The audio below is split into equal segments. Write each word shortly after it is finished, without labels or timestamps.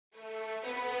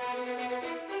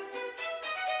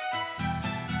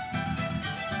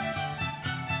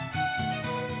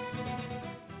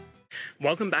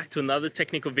Welcome back to another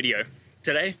technical video.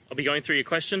 Today, I'll be going through your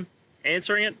question,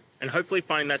 answering it, and hopefully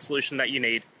finding that solution that you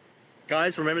need.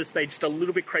 Guys, remember to stay just a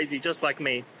little bit crazy, just like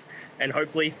me, and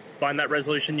hopefully find that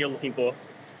resolution you're looking for.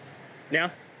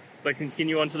 Now, let's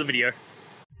continue on to the video.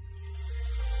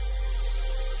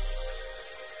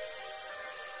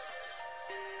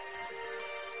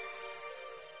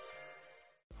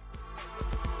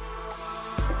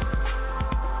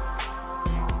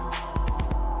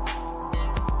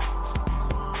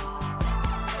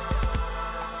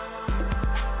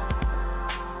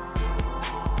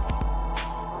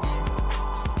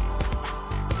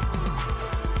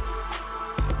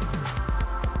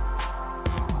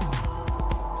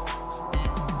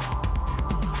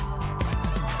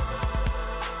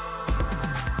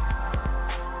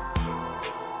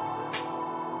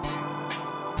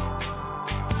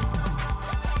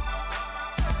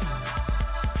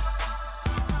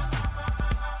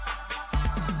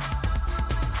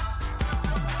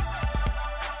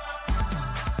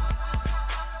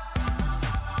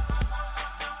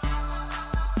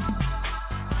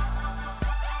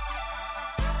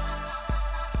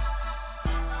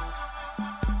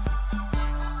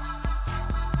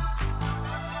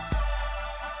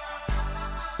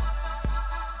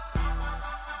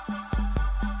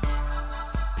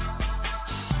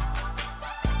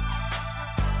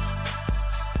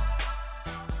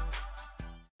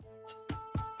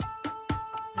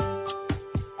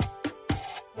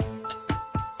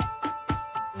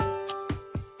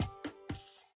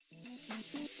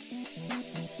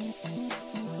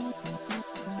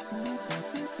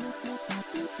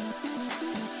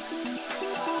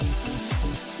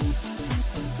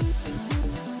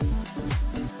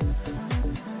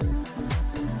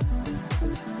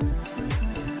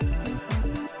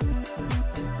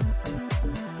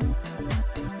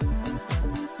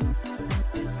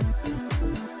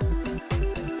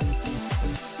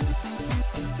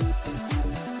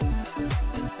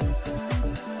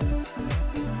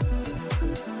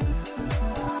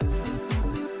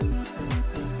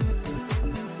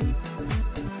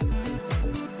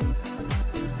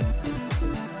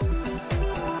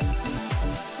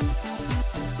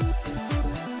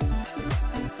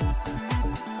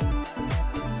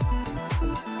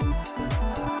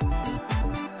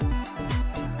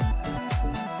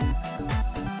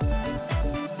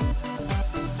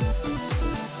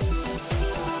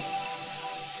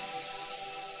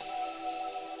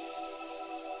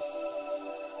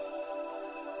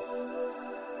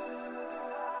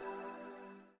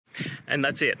 And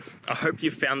that's it. I hope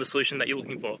you found the solution that you're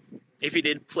looking for. If you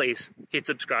did, please hit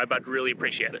subscribe. I'd really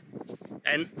appreciate it.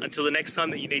 And until the next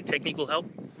time that you need technical help,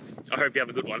 I hope you have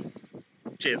a good one.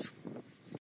 Cheers.